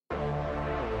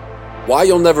Why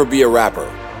You'll Never Be a Rapper,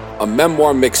 a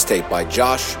memoir mixtape by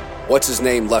Josh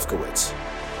What's-His-Name Lefkowitz.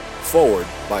 Forward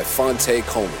by Fonte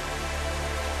Coleman.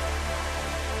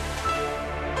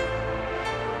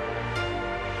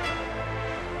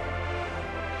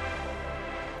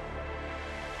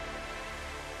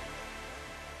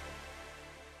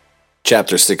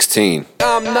 Chapter 16.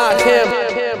 I'm not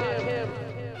him.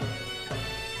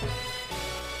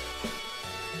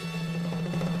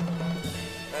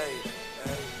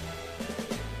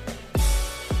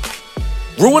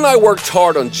 Rue and I worked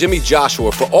hard on Jimmy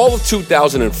Joshua for all of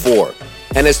 2004,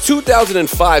 and as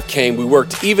 2005 came, we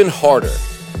worked even harder.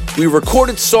 We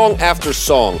recorded song after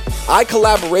song. I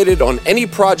collaborated on any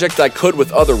project I could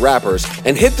with other rappers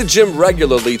and hit the gym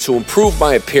regularly to improve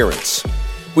my appearance.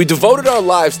 We devoted our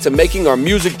lives to making our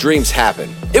music dreams happen.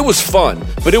 It was fun,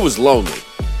 but it was lonely.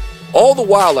 All the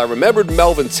while, I remembered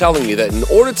Melvin telling me that in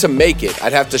order to make it,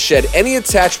 I'd have to shed any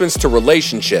attachments to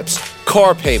relationships,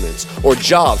 car payments, or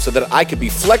jobs so that I could be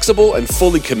flexible and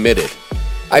fully committed.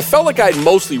 I felt like I'd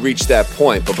mostly reached that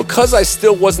point, but because I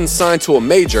still wasn't signed to a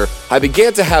major, I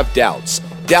began to have doubts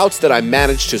that I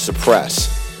managed to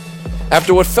suppress.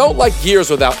 After what felt like years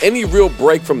without any real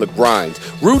break from the grind,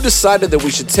 Rue decided that we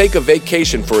should take a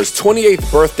vacation for his 28th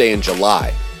birthday in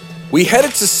July. We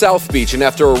headed to South Beach, and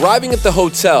after arriving at the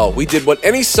hotel, we did what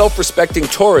any self-respecting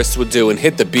tourists would do and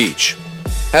hit the beach.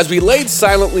 As we laid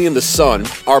silently in the sun,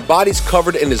 our bodies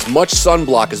covered in as much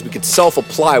sunblock as we could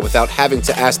self-apply without having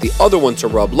to ask the other one to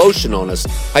rub lotion on us,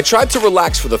 I tried to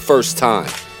relax for the first time.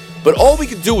 But all we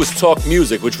could do was talk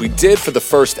music, which we did for the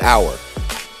first hour.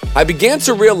 I began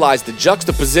to realize the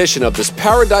juxtaposition of this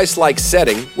paradise-like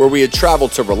setting where we had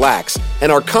traveled to relax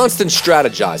and our constant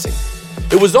strategizing.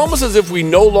 It was almost as if we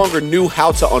no longer knew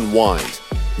how to unwind.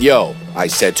 Yo, I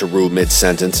said to Rue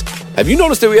mid-sentence, have you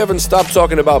noticed that we haven't stopped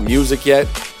talking about music yet?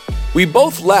 We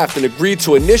both laughed and agreed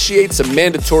to initiate some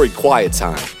mandatory quiet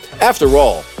time. After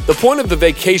all, the point of the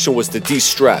vacation was to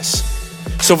de-stress.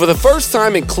 So for the first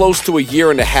time in close to a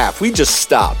year and a half, we just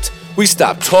stopped. We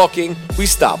stopped talking, we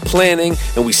stopped planning,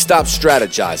 and we stopped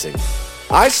strategizing.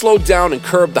 I slowed down and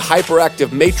curbed the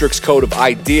hyperactive matrix code of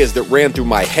ideas that ran through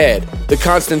my head, the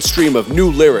constant stream of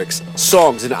new lyrics,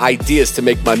 songs, and ideas to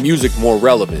make my music more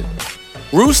relevant.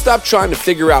 Rue stopped trying to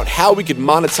figure out how we could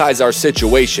monetize our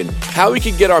situation, how we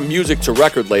could get our music to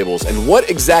record labels, and what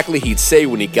exactly he'd say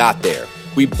when he got there.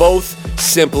 We both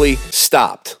simply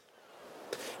stopped.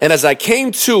 And as I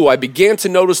came to, I began to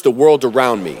notice the world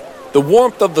around me, the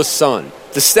warmth of the sun,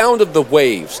 the sound of the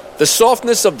waves, the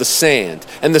softness of the sand,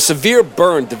 and the severe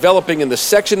burn developing in the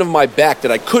section of my back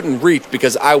that I couldn't reach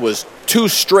because I was too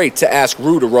straight to ask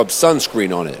Rue to rub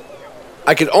sunscreen on it.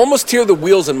 I could almost hear the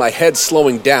wheels in my head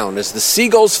slowing down as the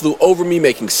seagulls flew over me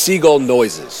making seagull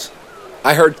noises.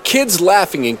 I heard kids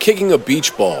laughing and kicking a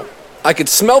beach ball. I could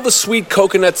smell the sweet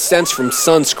coconut scents from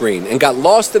sunscreen and got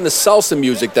lost in the salsa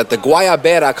music that the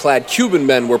guayabera-clad Cuban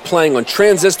men were playing on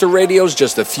transistor radios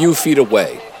just a few feet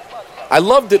away. I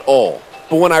loved it all,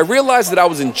 but when I realized that I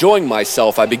was enjoying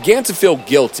myself, I began to feel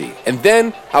guilty, and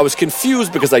then I was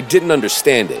confused because I didn't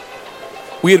understand it.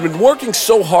 We had been working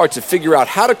so hard to figure out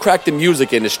how to crack the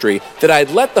music industry that I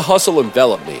had let the hustle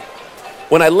envelop me.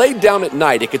 When I laid down at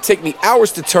night, it could take me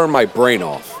hours to turn my brain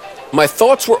off. My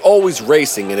thoughts were always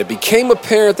racing, and it became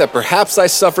apparent that perhaps I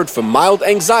suffered from mild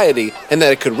anxiety and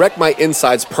that it could wreck my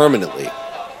insides permanently.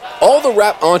 All the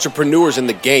rap entrepreneurs in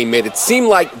the game made it seem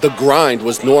like the grind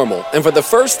was normal, and for the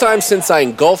first time since I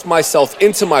engulfed myself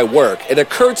into my work, it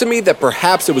occurred to me that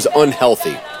perhaps it was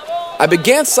unhealthy. I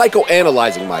began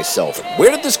psychoanalyzing myself. Where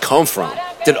did this come from?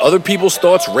 Did other people's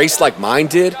thoughts race like mine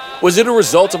did? Was it a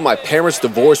result of my parents'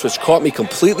 divorce which caught me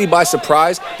completely by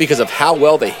surprise because of how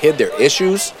well they hid their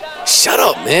issues? Shut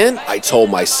up, man, I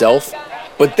told myself.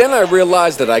 But then I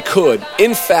realized that I could,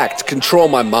 in fact, control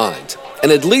my mind.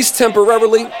 And at least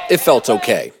temporarily, it felt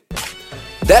okay.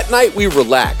 That night we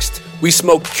relaxed. We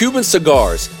smoked Cuban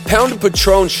cigars, pounded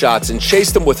Patron shots, and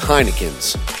chased them with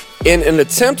Heinekens. In an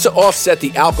attempt to offset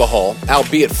the alcohol,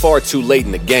 albeit far too late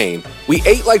in the game, we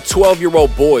ate like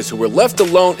 12-year-old boys who were left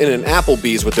alone in an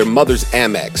Applebee's with their mother's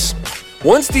Amex.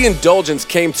 Once the indulgence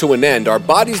came to an end, our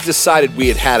bodies decided we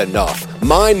had had enough,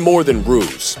 mine more than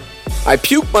Rue's. I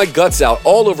puked my guts out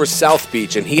all over South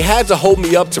Beach, and he had to hold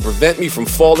me up to prevent me from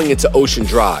falling into Ocean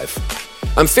Drive.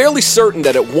 I'm fairly certain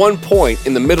that at one point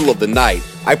in the middle of the night,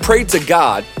 I prayed to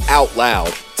God, out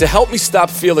loud, to help me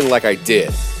stop feeling like I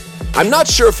did. I'm not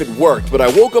sure if it worked, but I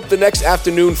woke up the next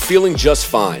afternoon feeling just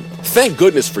fine. Thank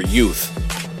goodness for youth.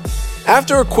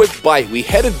 After a quick bite, we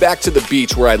headed back to the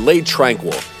beach where I laid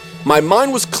tranquil. My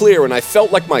mind was clear and I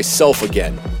felt like myself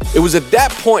again. It was at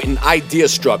that point an idea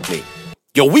struck me.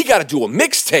 Yo, we gotta do a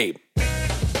mixtape.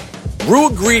 Rue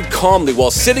agreed calmly while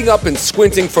sitting up and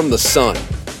squinting from the sun.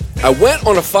 I went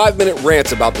on a 5-minute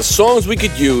rant about the songs we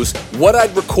could use, what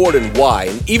I'd record and why,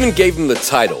 and even gave him the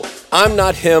title, I'm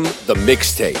Not Him, the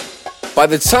Mixtape. By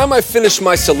the time I finished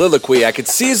my soliloquy, I could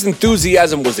see his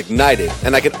enthusiasm was ignited,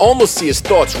 and I could almost see his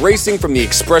thoughts racing from the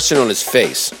expression on his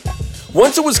face.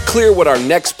 Once it was clear what our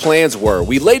next plans were,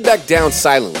 we laid back down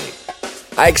silently.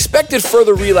 I expected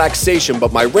further relaxation,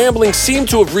 but my rambling seemed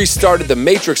to have restarted the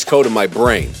matrix code in my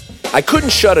brain. I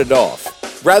couldn't shut it off.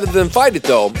 Rather than fight it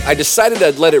though, I decided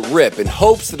I'd let it rip in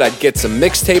hopes that I'd get some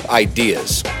mixtape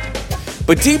ideas.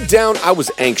 But deep down, I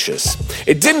was anxious.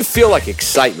 It didn't feel like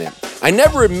excitement. I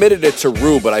never admitted it to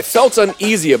Rue, but I felt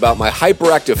uneasy about my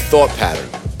hyperactive thought pattern.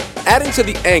 Adding to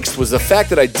the angst was the fact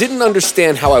that I didn't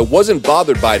understand how I wasn't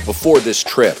bothered by it before this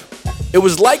trip. It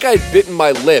was like I'd bitten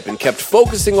my lip and kept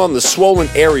focusing on the swollen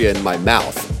area in my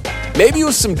mouth. Maybe it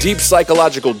was some deep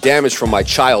psychological damage from my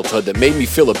childhood that made me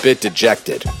feel a bit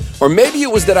dejected. Or maybe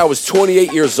it was that I was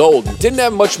 28 years old and didn't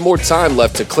have much more time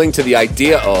left to cling to the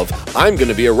idea of, I'm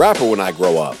gonna be a rapper when I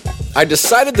grow up. I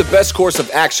decided the best course of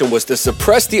action was to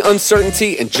suppress the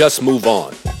uncertainty and just move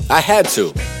on. I had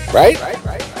to, right?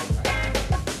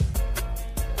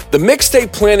 The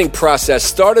mixtape planning process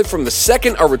started from the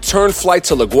second our return flight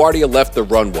to LaGuardia left the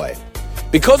runway.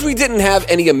 Because we didn't have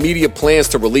any immediate plans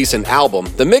to release an album,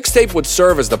 the mixtape would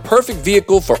serve as the perfect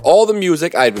vehicle for all the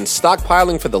music I had been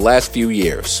stockpiling for the last few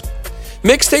years.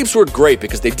 Mixtapes were great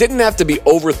because they didn't have to be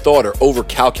overthought or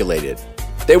overcalculated.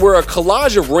 They were a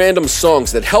collage of random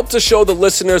songs that helped to show the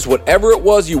listeners whatever it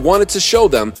was you wanted to show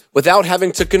them without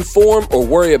having to conform or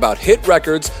worry about hit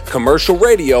records, commercial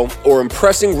radio, or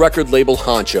impressing record label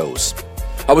honchos.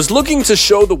 I was looking to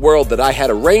show the world that I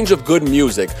had a range of good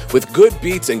music with good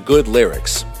beats and good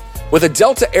lyrics. With a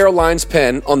Delta Airlines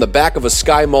pen on the back of a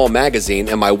Sky Mall magazine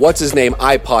and my what's-his-name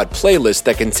iPod playlist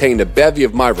that contained a bevy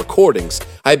of my recordings,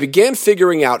 I began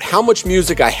figuring out how much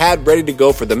music I had ready to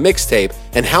go for the mixtape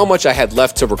and how much I had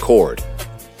left to record.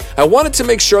 I wanted to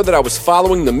make sure that I was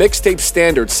following the mixtape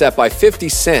standard set by 50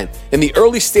 Cent in the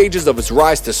early stages of his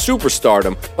rise to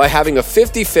superstardom by having a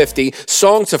 50-50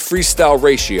 song-to-freestyle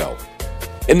ratio.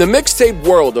 In the mixtape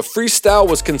world, a freestyle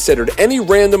was considered any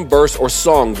random verse or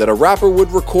song that a rapper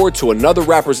would record to another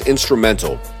rapper's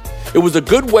instrumental. It was a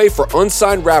good way for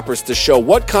unsigned rappers to show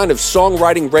what kind of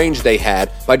songwriting range they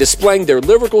had by displaying their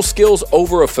lyrical skills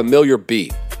over a familiar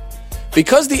beat.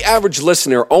 Because the average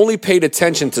listener only paid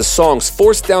attention to songs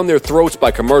forced down their throats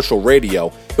by commercial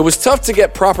radio, it was tough to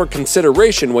get proper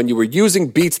consideration when you were using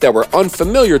beats that were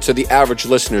unfamiliar to the average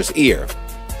listener's ear.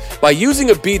 By using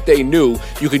a beat they knew,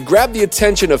 you could grab the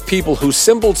attention of people whose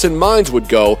simpleton minds would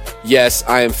go, yes,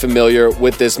 I am familiar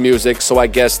with this music, so I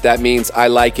guess that means I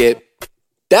like it.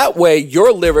 That way,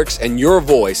 your lyrics and your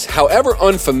voice, however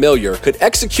unfamiliar, could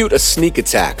execute a sneak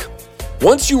attack.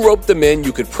 Once you roped them in,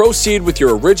 you could proceed with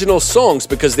your original songs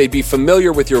because they'd be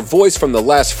familiar with your voice from the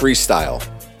last freestyle.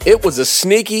 It was a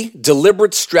sneaky,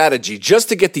 deliberate strategy just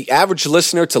to get the average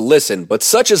listener to listen, but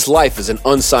such is life as an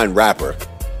unsigned rapper.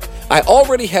 I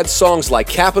already had songs like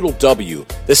Capital W,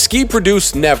 the Ski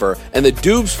produced Never, and the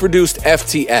Dubes produced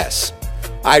FTS.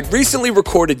 I had recently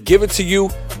recorded Give It To You,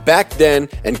 Back Then,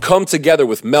 and Come Together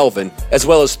with Melvin, as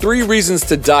well as 3 Reasons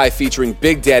to Die featuring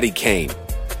Big Daddy Kane.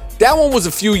 That one was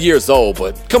a few years old,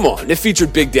 but come on, it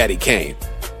featured Big Daddy Kane.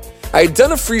 I had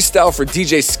done a freestyle for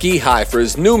DJ Ski High for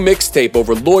his new mixtape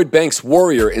over Lloyd Banks'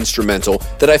 Warrior instrumental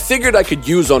that I figured I could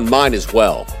use on mine as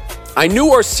well. I knew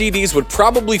our CDs would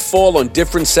probably fall on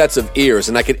different sets of ears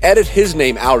and I could edit his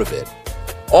name out of it.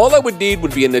 All I would need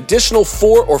would be an additional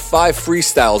 4 or 5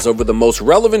 freestyles over the most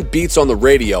relevant beats on the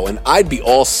radio and I'd be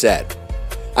all set.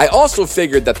 I also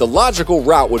figured that the logical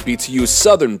route would be to use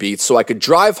Southern beats so I could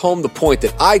drive home the point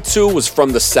that I too was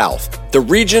from the South, the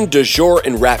region du jour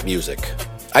in rap music.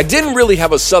 I didn't really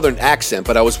have a Southern accent,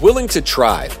 but I was willing to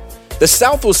try. The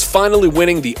South was finally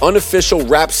winning the unofficial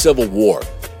rap civil war.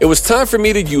 It was time for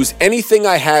me to use anything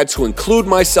I had to include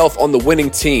myself on the winning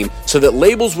team so that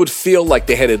labels would feel like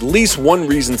they had at least one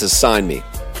reason to sign me.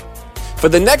 For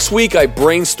the next week, I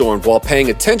brainstormed while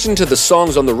paying attention to the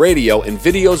songs on the radio and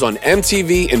videos on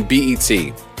MTV and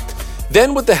BET.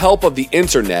 Then, with the help of the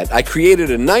internet, I created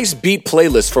a nice beat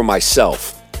playlist for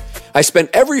myself. I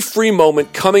spent every free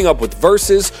moment coming up with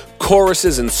verses,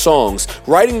 choruses, and songs,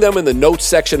 writing them in the notes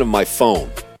section of my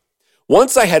phone.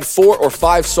 Once I had 4 or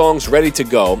 5 songs ready to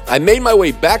go, I made my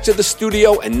way back to the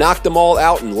studio and knocked them all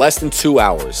out in less than 2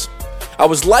 hours. I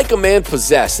was like a man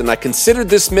possessed, and I considered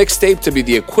this mixtape to be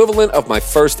the equivalent of my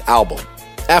first album.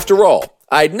 After all,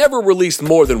 I had never released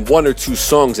more than 1 or 2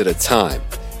 songs at a time.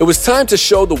 It was time to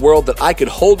show the world that I could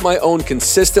hold my own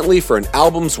consistently for an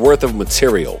album's worth of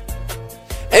material.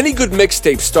 Any good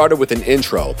mixtape started with an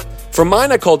intro. For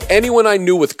mine, I called anyone I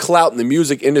knew with clout in the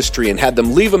music industry and had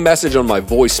them leave a message on my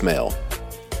voicemail.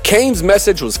 Kane's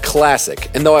message was classic,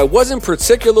 and though I wasn't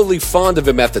particularly fond of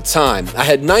him at the time, I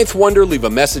had Ninth Wonder leave a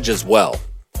message as well.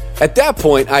 At that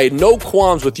point, I had no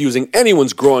qualms with using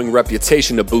anyone's growing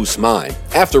reputation to boost mine.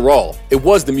 After all, it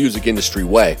was the music industry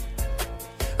way.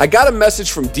 I got a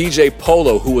message from DJ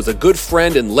Polo, who was a good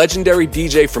friend and legendary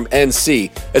DJ from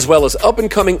NC, as well as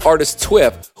up-and-coming artist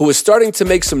Twip, who was starting to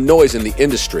make some noise in the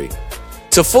industry.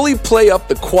 To fully play up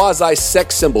the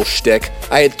quasi-sex symbol shtick,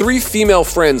 I had 3 female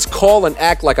friends call and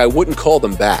act like I wouldn't call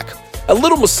them back. A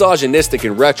little misogynistic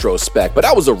in retrospect, but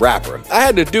I was a rapper. I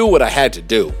had to do what I had to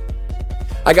do.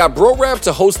 I got Bro Rap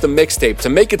to host the mixtape to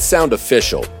make it sound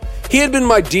official. He had been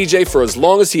my DJ for as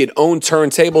long as he had owned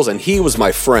turntables, and he was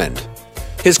my friend.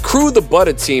 His crew, the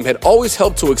Butted Team, had always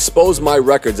helped to expose my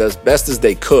records as best as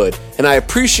they could, and I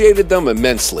appreciated them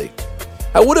immensely.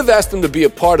 I would have asked him to be a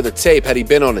part of the tape had he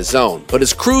been on his own, but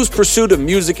his crew's pursuit of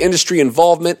music industry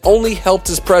involvement only helped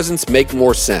his presence make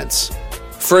more sense.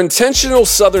 For intentional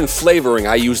southern flavoring,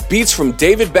 I used beats from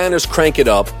David Banner's Crank It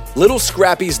Up, Little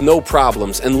Scrappy's No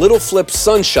Problems, and Little Flip's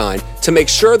Sunshine to make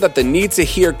sure that the need to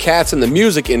hear cats in the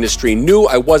music industry knew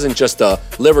I wasn't just a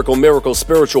lyrical miracle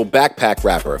spiritual backpack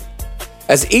rapper.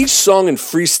 As each song and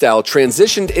freestyle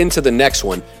transitioned into the next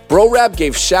one, Bro Rap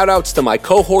gave shoutouts to my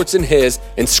cohorts and his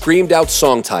and screamed out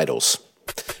song titles.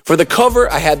 For the cover,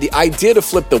 I had the idea to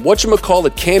flip the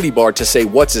whatchamacallit candy bar to say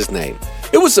what's his name.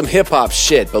 It was some hip-hop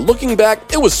shit, but looking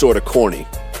back, it was sorta corny.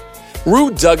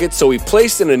 Rue dug it, so he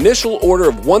placed an initial order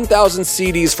of 1,000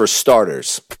 CDs for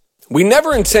starters. We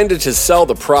never intended to sell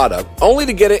the product, only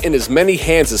to get it in as many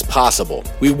hands as possible.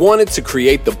 We wanted to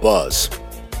create the buzz.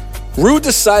 Rue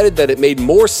decided that it made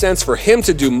more sense for him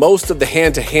to do most of the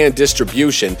hand-to-hand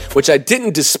distribution, which I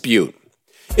didn't dispute.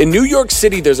 In New York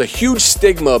City, there's a huge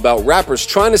stigma about rappers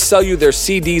trying to sell you their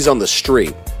CDs on the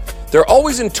street. They're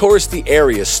always in touristy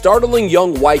areas, startling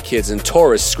young white kids and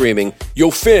tourists screaming,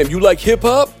 "Yo fam, you like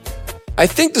hip-hop?" I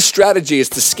think the strategy is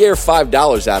to scare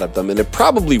 $5 out of them, and it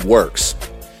probably works.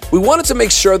 We wanted to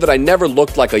make sure that I never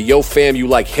looked like a "Yo fam, you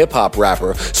like hip-hop"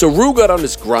 rapper, so Rue got on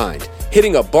his grind,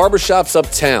 hitting up barbershops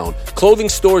uptown, clothing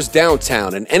stores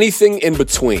downtown, and anything in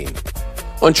between.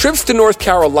 On trips to North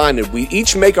Carolina, we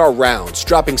each make our rounds,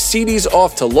 dropping CDs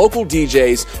off to local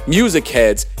DJs, music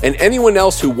heads, and anyone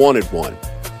else who wanted one.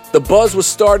 The buzz was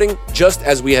starting just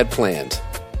as we had planned.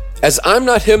 As I'm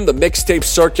Not Him, the mixtape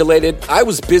circulated, I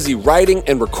was busy writing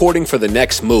and recording for the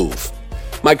next move.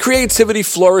 My creativity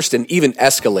flourished and even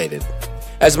escalated.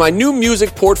 As my new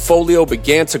music portfolio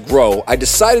began to grow, I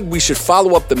decided we should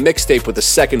follow up the mixtape with a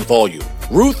second volume.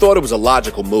 Rue thought it was a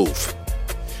logical move.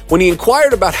 When he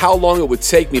inquired about how long it would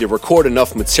take me to record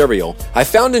enough material, I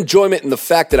found enjoyment in the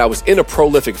fact that I was in a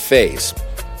prolific phase.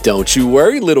 "Don't you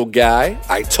worry, little guy,"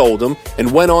 I told him,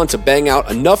 and went on to bang out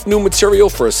enough new material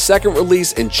for a second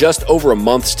release in just over a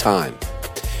month's time.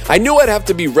 I knew I'd have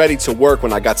to be ready to work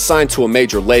when I got signed to a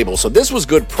major label, so this was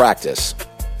good practice.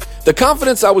 The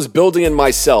confidence I was building in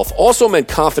myself also meant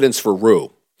confidence for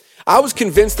Rue. I was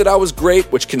convinced that I was great,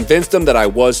 which convinced him that I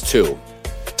was too.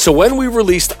 So when we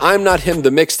released I'm Not Him,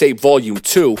 the mixtape Volume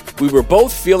 2, we were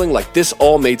both feeling like this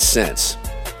all made sense.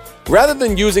 Rather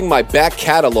than using my back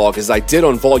catalog as I did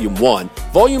on Volume 1,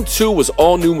 Volume 2 was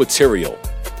all new material.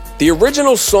 The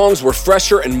original songs were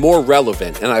fresher and more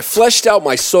relevant, and I fleshed out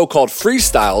my so-called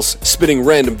freestyles, spitting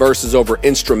random verses over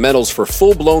instrumentals for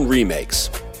full-blown remakes.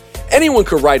 Anyone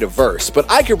could write a verse, but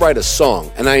I could write a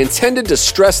song, and I intended to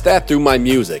stress that through my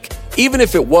music, even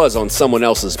if it was on someone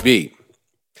else's beat.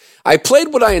 I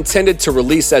played what I intended to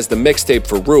release as the mixtape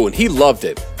for Rue, and he loved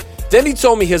it. Then he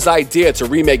told me his idea to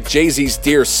remake Jay-Z's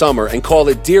Dear Summer and call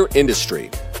it Dear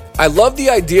Industry. I loved the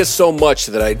idea so much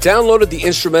that I downloaded the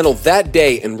instrumental that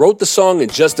day and wrote the song in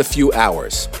just a few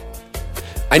hours.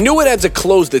 I knew it had to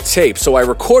close the tape, so I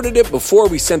recorded it before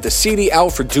we sent the CD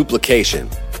out for duplication.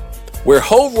 Where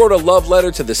Hov wrote a love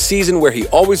letter to the season where he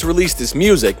always released his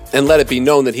music and let it be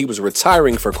known that he was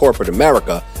retiring for corporate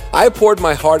America, I poured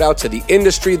my heart out to the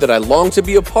industry that I longed to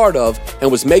be a part of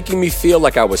and was making me feel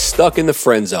like I was stuck in the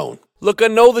friend zone. Look, I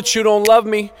know that you don't love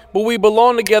me, but we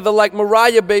belong together like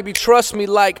Mariah, baby, trust me.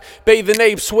 Like bathing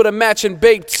apes with a matching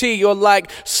baked tea, or like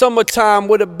summertime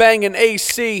with a banging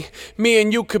AC. Me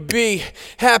and you could be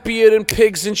happier than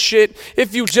pigs and shit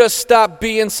if you just stop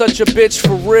being such a bitch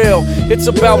for real. It's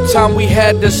about time we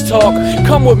had this talk.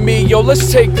 Come with me, yo,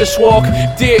 let's take this walk.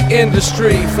 Dear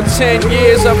industry, for 10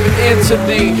 years I've been into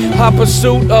the hot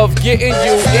pursuit of getting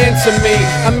you into me.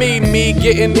 I mean me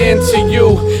getting into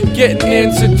you, getting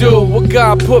into do what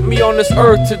God put me on this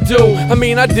earth to do. I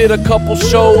mean, I did a couple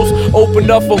shows,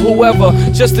 opened up for whoever,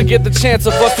 just to get the chance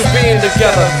of us to being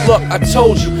together. Look, I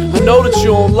told you, I know that you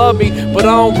don't love me, but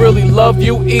I don't really love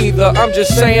you either. I'm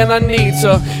just saying I need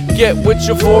to get with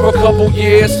you for a couple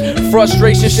years.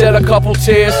 Frustration shed a couple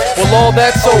tears. Well, all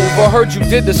that's over. Heard you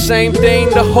did the same thing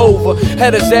to Hova.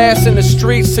 Had his ass in the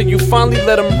streets till you finally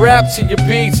let him rap to your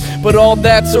beats. But all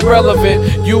that's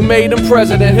irrelevant. You made him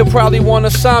president. He'll probably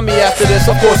wanna sign me after this.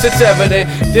 Of course, it's evident.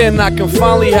 Then I can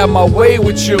finally have my way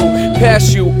with you.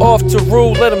 Pass you off to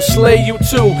Rue. Let him slay you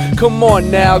too. Come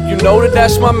on now, you know that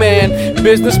that's my man.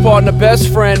 Business partner,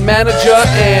 best friend, manager,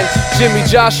 and Jimmy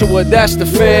Joshua, that's the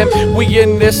fam. We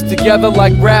in this together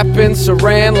like rapping,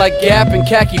 Saran, like Gap and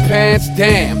khaki pants,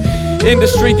 damn.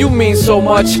 Industry, you mean so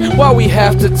much, why we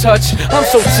have to touch? I'm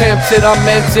so tempted, I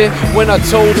meant it when I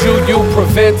told you you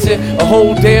prevented a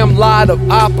whole damn lot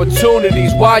of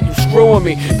opportunities. Why you screwing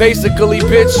me? Basically,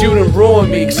 bitch, you done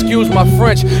ruined me. Excuse my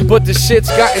French, but the shit's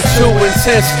gotten too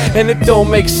intense and it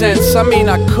don't make sense. I mean,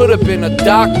 I could have been a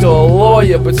doctor, a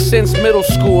lawyer, but since middle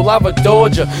school I've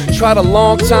adored you. Tried a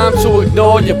long time to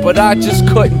ignore you, but I just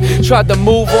couldn't. Tried to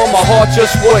move on, my heart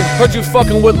just wouldn't. Heard you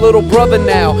fucking with little brother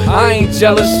now. I ain't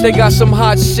jealous, they got some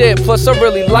hot shit. Plus I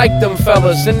really like them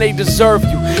fellas and they deserve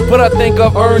you, but I think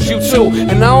I've earned you too.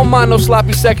 And I don't mind no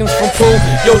sloppy seconds from Pooh.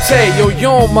 Yo Tay, yo, you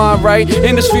don't mind, right?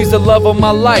 Industry's the love of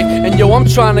my life, and yo, I'm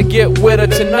trying to get with her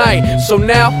tonight. So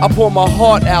now I pour my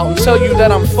heart out and tell you that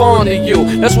I'm fond of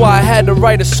you. That's why I had to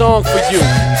write a song for you.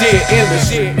 Dear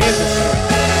Industry.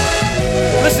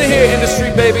 Listen here,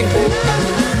 Industry, baby,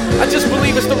 I just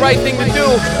believe it's the right thing to do.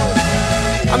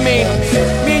 I mean,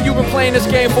 me and you been playing this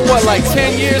game for what, like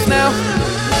 10 years now?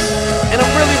 And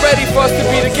I'm really ready for us to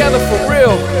be together for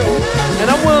real. And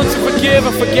I'm willing to forgive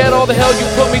and forget all the hell you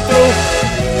put me through.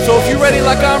 So if you're ready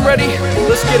like I'm ready,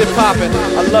 let's get it poppin'.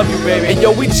 I love you, baby. And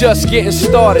yo, we just getting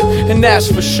started, and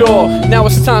that's for sure. Now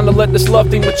it's time to let this love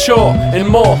thing mature and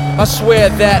more. I swear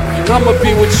that I'ma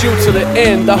be with you till the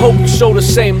end. I hope you show the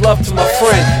same love to my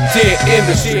friend, Dear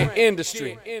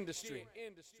Industry.